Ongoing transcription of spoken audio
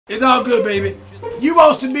It's all good, baby. You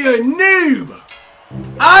want to be a noob.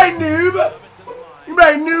 I noob. You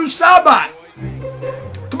better noob Sabot.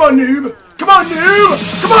 Come on, noob. Come on, noob.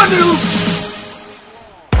 Come on, noob.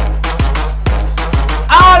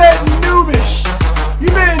 All that noobish. You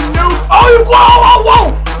been noob. Oh, you whoa, whoa,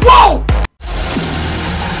 whoa, whoa.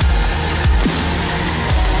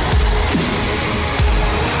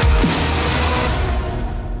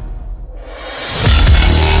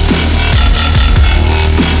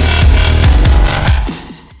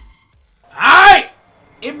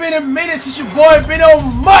 It been a minute since your boy been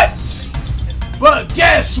on MUT, but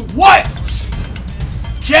guess what?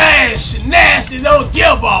 Cash Nasty don't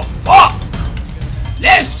give a fuck.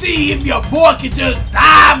 Let's see if your boy can just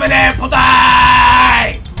dive in that pussy.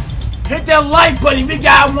 Hit that like button if you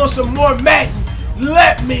guys want some more Madden.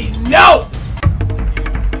 Let me know.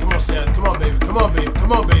 Come on, Santa. Come on, baby. Come on, baby.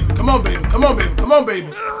 Come on, baby. Come on, baby. Come on, baby. Come on,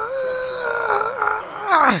 baby.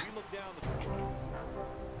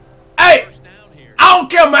 Hey. I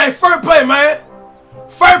don't care, man. First play, man.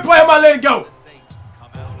 First play, I'm about to let it go.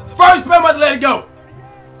 First play, I'm about to let it go.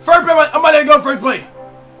 First play, I'm about to let it go. First play.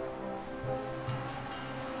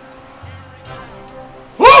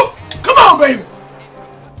 Woo! Come on, baby.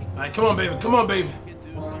 All right, come on, baby. Come on, baby.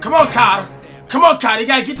 Come on, Carter. Come on, Carter. You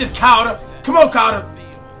gotta get this Carter. Come on, Carter.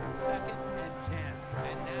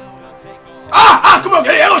 Come on.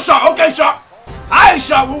 Hey, I was sharp. Okay, sharp. I ain't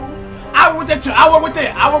sharp. I went with that too. I went with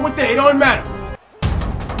that. I went with that. It don't matter.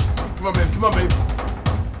 Come on, baby. Come on, baby.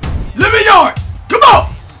 Live in yard. Come on.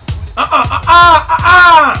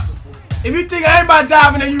 If you think I ain't about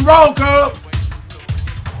diving there, you wrong, cuz.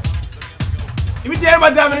 If you think I ain't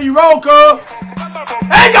about diving there, you wrong, cuz.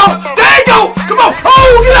 There you go. There you go. Come on.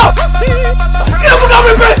 Oh, get up. Get the fuck out of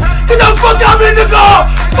me, bitch. Get the fuck out of me, nigga.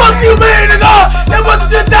 Fuck you, man, nigga. That must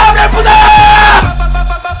just dive that pussy.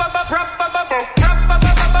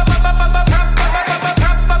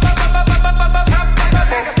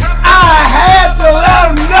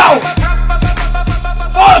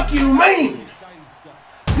 Fuck you mean?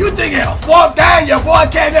 You think it'll fuck down your boy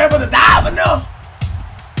can't be able to dive enough?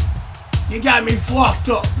 You got me fucked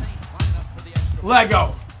up. Let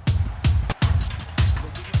go.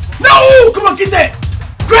 No! Come on, get that!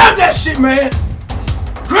 Grab that shit, man!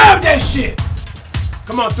 Grab that shit!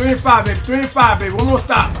 Come on, 3 and 5, baby. 3 and 5, baby. One more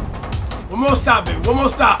stop. One more stop, baby. One more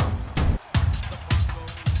stop.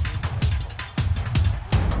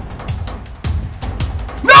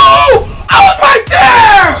 I was right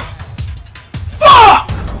there! Fuck!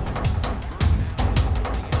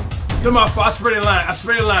 That's my fault. I spread the line. I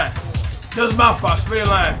spread the line. That's my fault. I spread the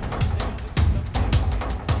line.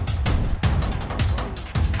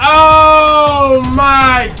 Oh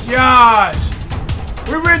my gosh.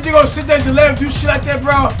 We really just gonna sit there and let him do shit like that,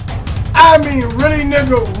 bro? I mean, really,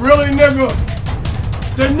 nigga? Really, nigga?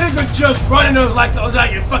 The nigga just running us like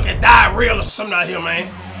you fucking diarrhea or something out here, man.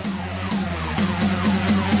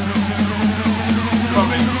 Come on,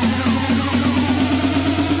 baby.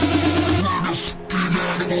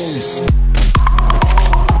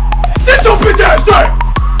 Sit your bitch ass down!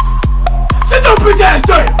 Sit your bitch ass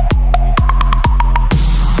down!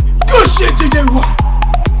 Good shit, JJ Watt!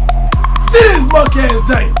 Sit his monkey ass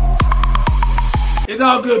down! It's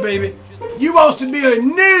all good, baby. You want to be a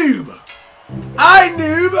noob! I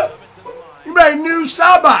noob! You better noob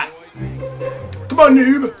Sabot! Come on,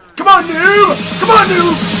 noob! Come on, noob! Come on,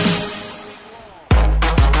 noob!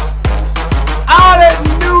 All that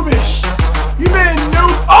noobish. You been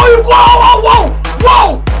noob. Oh, you whoa, whoa, whoa, whoa,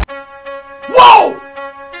 whoa.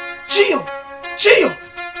 Chill, chill,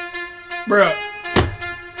 bruh.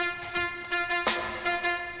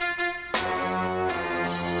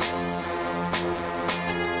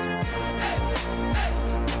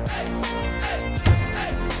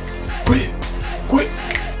 Quit,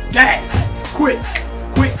 dang, quit.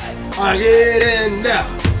 I get in now.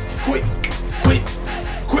 Quit.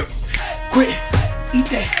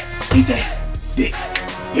 Eat that, dick.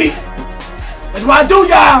 Eat. That's what I do,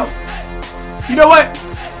 y'all. You know what?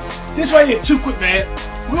 This right here too quick, man.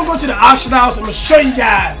 We're gonna go to the auction house. I'm gonna show you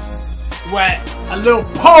guys what a little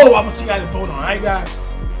poll I want you guys to vote on. Alright, guys?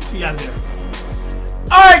 See you guys there.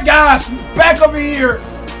 Alright, guys. Back over here.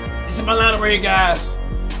 This is my lineup right here, guys.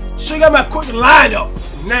 Show you guys my quick lineup.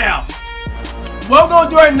 Now, what I'm gonna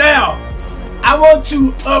do right now, I want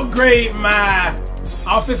to upgrade my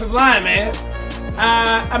offensive line, man.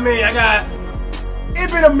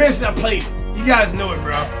 It's been a minute since I played it. You guys know it,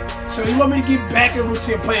 bro. So you want me to get back in the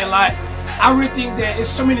routine of playing a lot? I really think that it's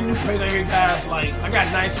so many new players out here, guys. Like, I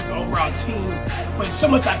got 96 overall team, but there's so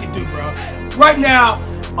much I can do, bro. Right now,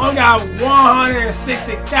 I only got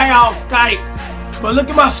 160 kite. But look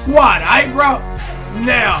at my squad, alright, bro?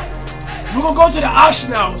 Now, we're gonna go to the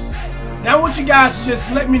auction house. Now I want you guys to just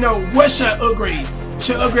let me know what should I upgrade.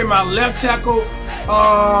 Should I upgrade my left tackle,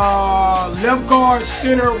 left guard,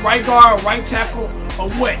 center, right guard, right tackle, or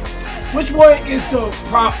what? Which one is the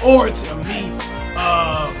priority of me?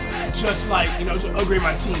 Just like, you know, to upgrade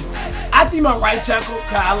my team. I think my right tackle,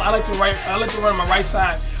 cause I like to run on my right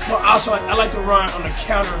side, but also I like to run on the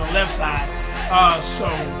counter on the left side. So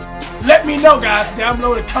let me know, guys, down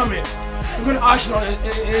below in the comments. We're gonna auction on it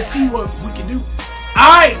and see what we can do.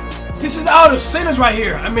 Alright, this is all the centers right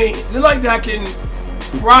here. I mean, it look like that I can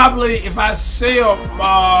probably, if I sell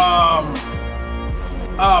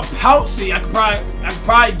Poutsy, I could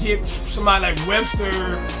probably get somebody like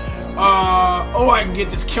Webster, or I can get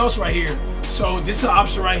this Kelsey right here. So this is an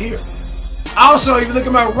option right here. Also, if you look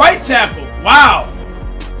at my right tackle, wow,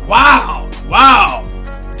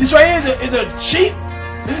 this right here is a cheap.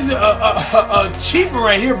 This is a cheaper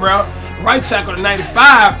right here, bro. Right tackle to 95.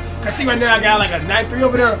 I think right now I got like a 93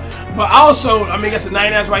 over there. But also, I mean, it's a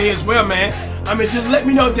 99 right here as well, man. I mean, just let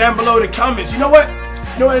me know down below in the comments. You know what?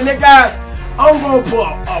 You know what, guys? I'm gonna put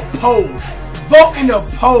a poll. Vote in the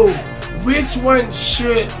poll. Which one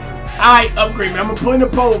should I upgrade, man? I'm gonna put in the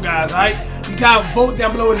poll, guys. Alright, you gotta vote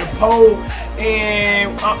down below in the poll,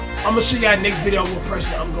 and I'm gonna show you guys next video what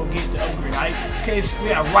person I'm gonna get the upgrade. Alright, okay, so we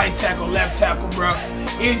got right tackle, left tackle, bro.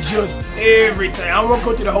 It's just everything. I don't want to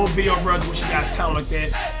go through the whole video, bro. Wish you got time like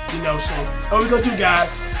that, you know. So what we gonna do,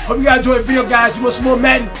 guys? Hope you guys enjoyed the video, guys. You want some more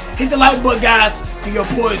Madden? Hit the like button, guys, and your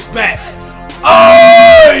boy is back.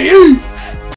 Oh, yeah.